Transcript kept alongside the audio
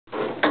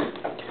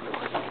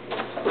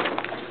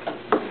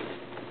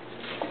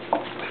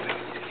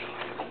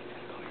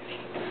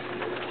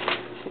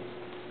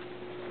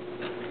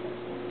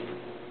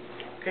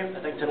Okay,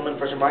 I thank the gentleman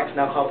for his remarks.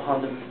 Now call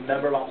upon the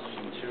member of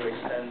opposition to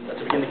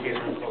begin the case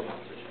for closing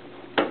opposition.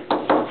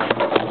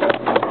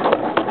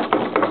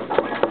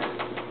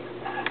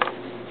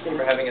 Thank you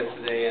for having us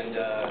today, and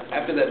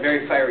after that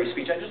very fiery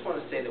speech, I just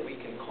want to say that we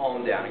can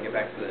calm down and get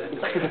back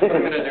to what I'm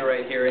going to do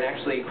right here and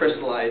actually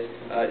crystallize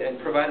and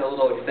provide a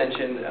little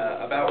extension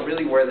about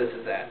really where this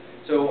is at.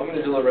 So I'm going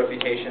to do a little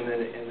refutation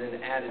and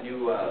then add a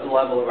new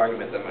level of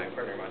argument that my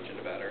partner mentioned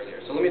about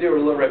earlier. So let me do a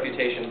little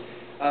refutation.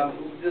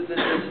 The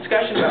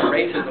discussion about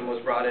racism was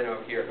brought in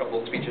over here a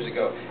couple of speeches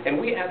ago, and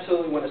we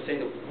absolutely want to say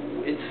that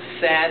it's a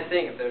sad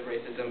thing if there's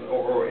racism,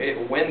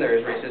 when there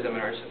is racism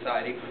in our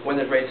society, when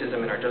there's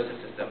racism in our justice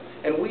system.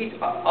 And we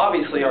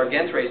obviously are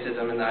against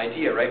racism and the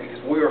idea, right,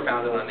 because we were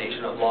founded on a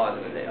nation of laws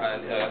and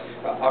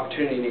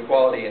opportunity and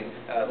equality and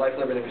life,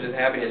 liberty, and pursuit of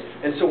happiness.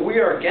 And so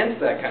we are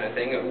against that kind of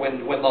thing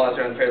when laws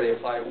are unfairly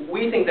applied.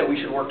 We think that we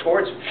should work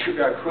towards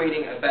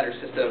creating a better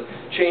system,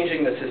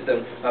 changing the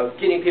system,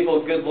 getting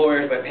people good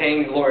lawyers by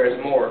paying lawyers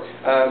more.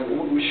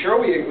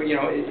 Sure,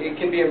 it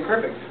can be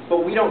imperfect,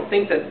 but we don't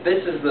think that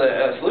this is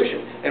the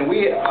solution. And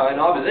we, in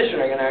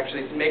opposition, are going to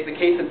actually make the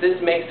case that this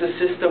makes the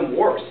system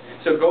worse.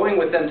 So going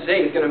with them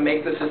today is going to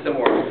make the system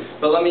worse.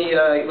 But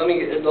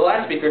the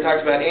last speaker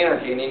talked about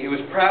anarchy, and he was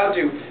proud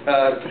to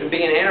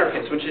be an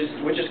anarchist,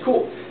 which is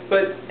cool.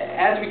 But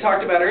as we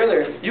talked about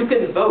earlier, you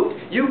can vote.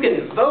 You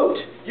can vote.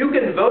 You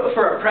can vote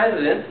for a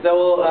president that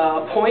will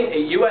appoint a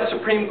U.S.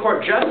 Supreme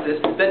Court justice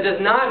that does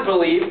not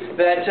believe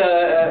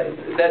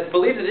that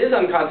believes it is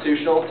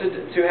unconstitutional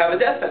to have a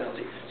death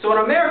penalty. So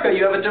in America,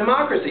 you have a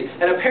democracy,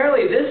 and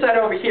apparently this side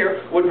over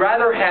here would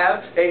rather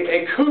have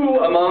a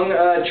coup among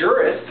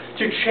jurists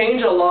to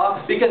change a law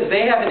because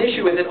they have an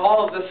issue with it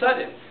all of a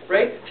sudden.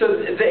 Right? So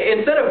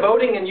instead of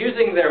voting and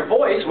using their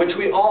voice, which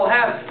we all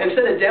have,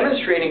 instead of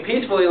demonstrating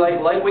peacefully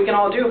like we can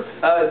all do,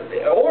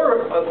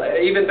 or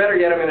even better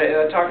yet, I'm going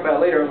to talk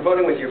about later,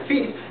 voting with your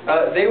feet,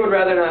 they would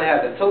rather not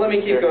have it. So let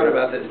me keep going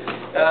about this.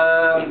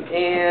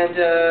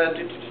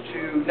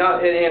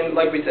 And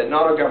like we said,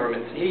 not all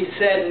governments. He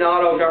said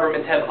not all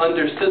governments have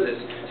understood this.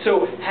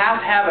 So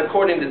half have,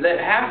 according to that,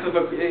 half have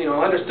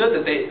understood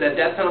that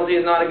death penalty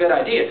is not a good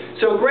idea.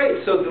 So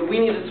great. So we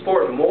need to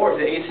support more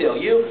the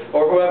ACLU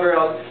or whoever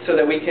else so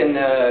that we can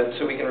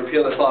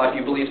repeal this law if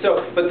you believe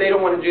so. But they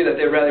don't want to do that.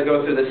 They'd rather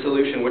go through this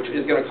solution, which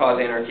is going to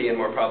cause anarchy and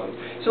more problems.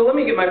 So let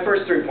me get my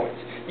first 3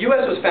 points.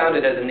 U.S. was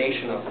founded as a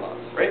nation of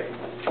laws, right?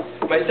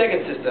 My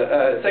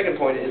second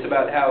point is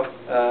about how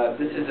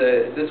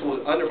this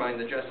will undermine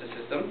the justice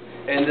system,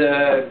 and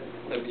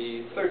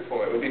the third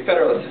point would be the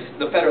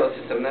federalist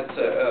system. That's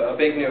a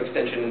big new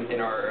extension in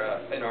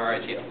our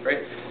idea,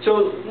 right?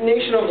 So,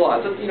 nation of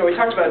laws. We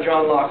talked about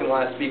John Locke in the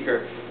last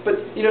speaker. But,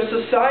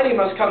 society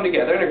must come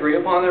together and agree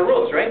upon their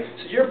rules, right?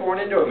 So you're born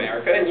into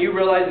America, and you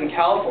realize in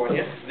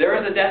California there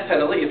is a death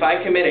penalty if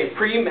I commit a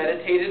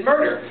premeditated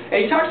murder.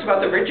 And he talks about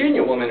the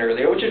Virginia woman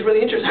earlier, which is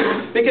really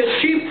interesting, because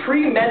she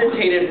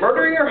premeditated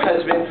murdering her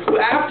husband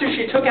after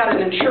she took out an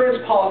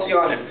insurance policy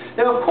on him.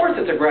 Now, of course,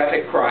 it's a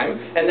graphic crime,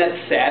 and that's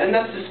sad, and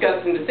that's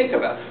disgusting to think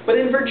about.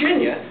 But in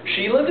Virginia,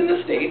 she lived in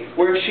the state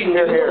where she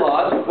knew the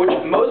laws, which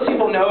most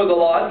people know the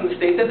laws in the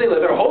state that they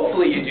live in, or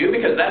hopefully you do,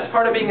 because that's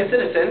part of being a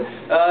citizen.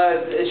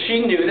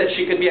 She knew that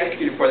she could be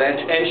executed for that,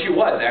 and she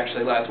was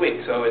actually last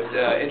week. So it's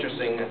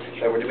interesting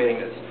that we're debating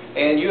this.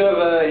 And you have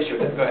an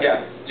issue with it. Go ahead.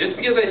 Yeah. Just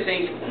because I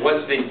think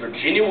what the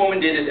Virginia woman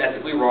did is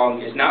ethically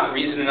wrong is not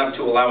reason enough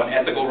to allow an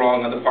ethical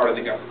wrong on the part of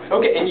the government.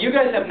 Okay, and you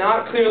guys have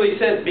not clearly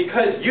said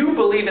because you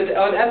believe it's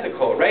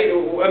unethical, right?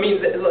 I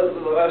mean,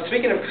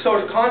 speaking of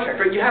social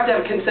contract, right, you have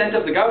to have consent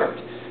of the government,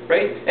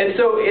 right? And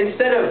so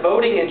instead of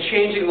voting and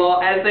changing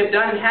law as they've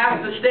done in half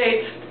the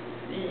states,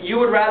 you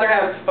would rather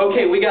have,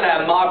 okay, we got to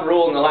have mob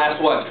rule in the last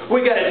one.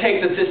 We got to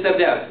take the system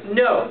down.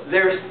 No,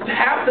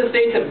 half the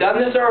states have done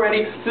this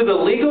already through the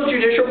legal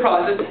judicial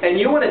process, and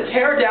you want to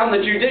tear down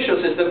the judicial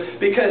system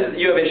because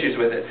you have issues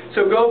with it.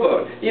 So go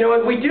vote. You know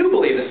what? We do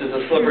believe this is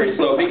a slippery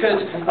slope because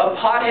a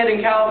pothead in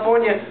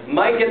California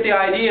might get the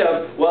idea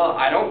of, well,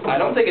 I don't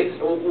think it's.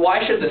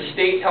 Why should the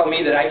state tell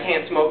me that I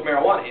can't smoke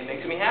marijuana? It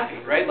makes me happy,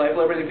 right? Life,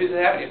 liberty, and pursuit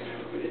of happiness.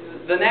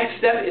 The next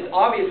step is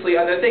obviously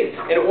other things.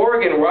 In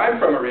Oregon, where I'm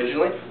from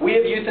originally, we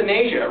have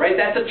euthanasia, right?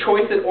 That's a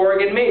choice that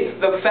Oregon made.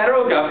 The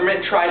federal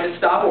government tried to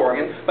stop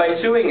Oregon by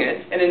suing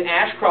it, and in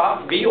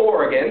Ashcroft v.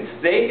 Oregon,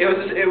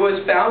 it was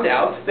found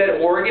out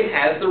that Oregon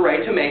has the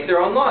right to make their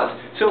own laws.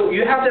 So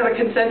you have to have a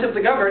consent of the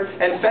governed,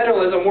 and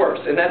federalism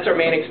works, and that's our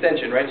main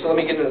extension, right? So let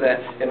me get into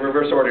that in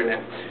reverse order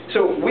now.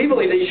 So we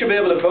believe that you should be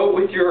able to vote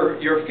with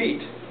your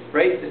feet.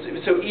 Right?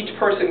 So each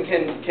person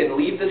can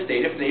leave the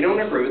state if they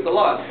don't agree with the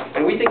laws.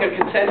 And we think a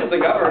consent of the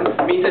governed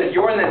means that if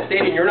you're in that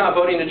state and you're not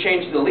voting to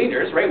change the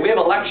leaders, right? We have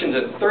elections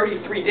in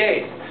 33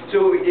 days.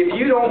 So if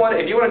you want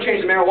to change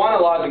the marijuana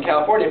laws in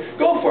California,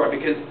 go for it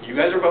because you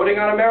guys are voting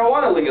on a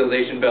marijuana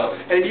legalization bill.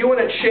 And if you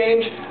want to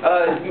change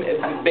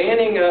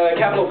banning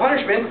capital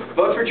punishment,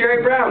 vote for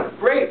Jerry Brown.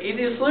 Great,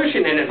 easy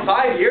solution. And in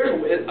 5 years,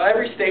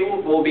 every state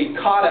will be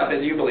caught up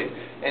as you believe.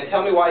 and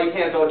tell me why you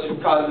can't vote to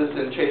cause this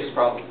and change this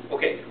problem.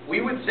 Okay, we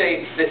would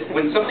say that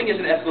when something is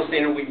an ethical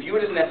standard, we view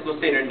it as an ethical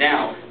standard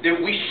now, that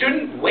we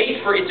shouldn't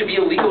wait for it to be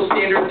a legal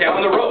standard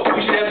down the road.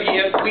 We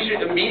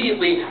should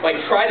immediately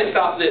try to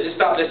stop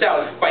this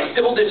out by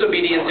civil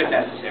disobedience if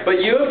necessary.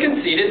 But you have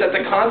conceded that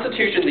the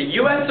Constitution, the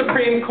U.S.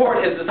 Supreme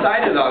Court has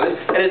decided on this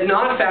and has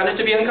not found it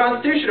to be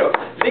unconstitutional.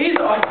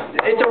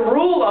 It's a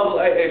rule of,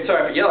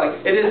 sorry for yelling,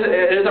 it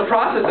is a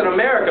process in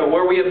America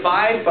where we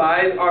abide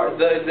by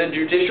the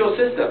judicial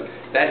system.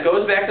 That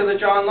goes back to the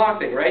John Locke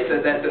thing, right?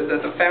 That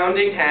the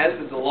founding has,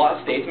 that the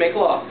states make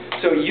law.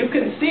 So you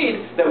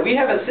concede that we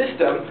have a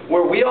system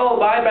where we all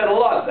abide by the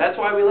laws. That's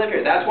why we live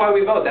here. That's why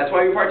we vote. That's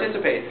why we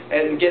participate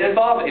and get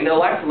involved and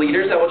elect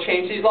leaders that will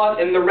change these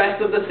laws in the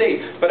rest of the state.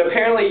 But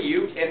apparently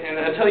you,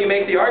 and until you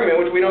make the argument,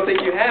 which we don't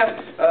think you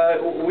have,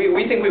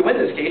 we think we win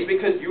this case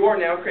because you are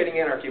now creating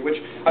anarchy, which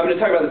I'm going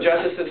to talk about the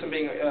justice system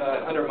being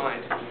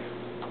undermined.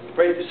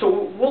 Right,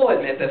 so we'll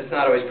admit that it's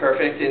not always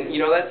perfect, and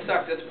that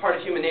sucks. That's part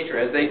of human nature,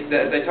 as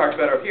they talked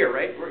about up here,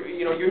 right?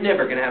 You're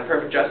never going to have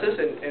perfect justice,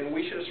 and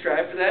we should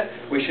strive for that.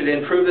 We should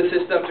improve the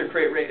system to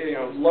create,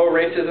 lower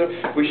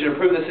racism. We should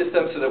improve the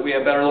system so that we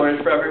have better lawyers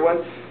for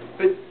everyone.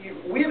 But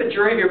we have a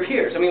jury of your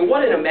peers. I mean,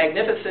 what a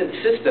magnificent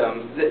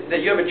system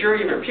that you have a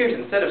jury of your peers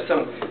instead of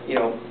some,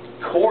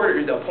 court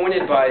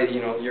appointed by,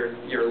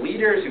 your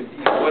leaders,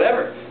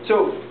 whatever.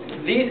 So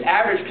these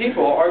average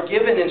people are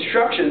given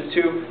instructions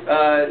to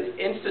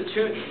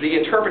institute the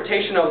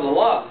interpretation of the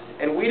law.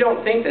 And we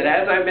don't think that,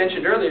 as I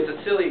mentioned earlier, it's a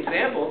silly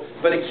example,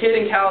 but a kid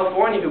in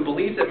California who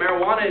believes that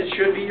marijuana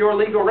should be your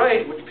legal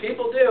right, which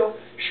people do,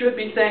 should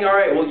be saying, all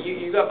right, well,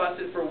 you got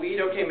busted for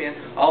weed, okay, man,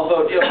 I'll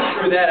vote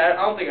through that.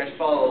 I don't think I should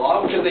follow the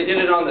law because they did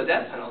it on the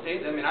death penalty.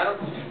 I mean,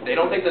 they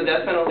don't think the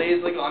death penalty is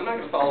legal. I'm not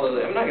going to follow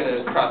it. I'm not going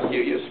to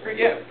prosecute you.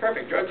 Yeah,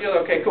 perfect. Drug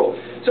dealer, okay, cool.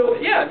 So,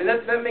 yeah, I mean,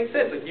 that makes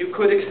sense. You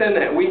could extend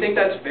that. We think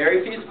that's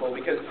very feasible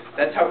because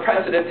that's how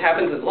precedent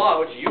happens in law,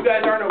 which you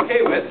guys aren't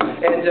okay with,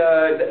 and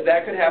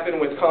that could happen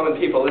with common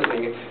people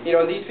listening.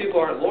 These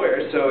people aren't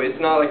lawyers, so it's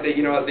not like they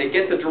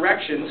get the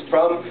directions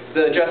from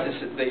the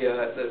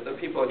the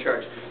people in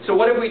charge. So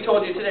what have we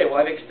told you today? Well,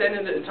 I've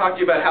extended it and talked to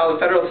you about how the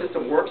federal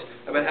system works,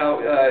 about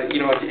how,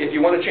 if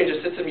you want to change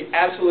the system, you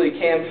absolutely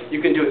can.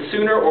 You can do it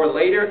sooner or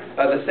later.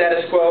 The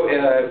status quo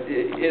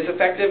is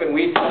effective, and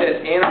we think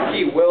that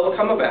anarchy will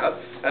come about,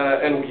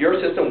 and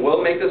your system will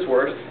make this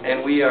work,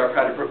 and we are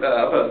proud to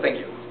oppose. Thank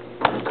you.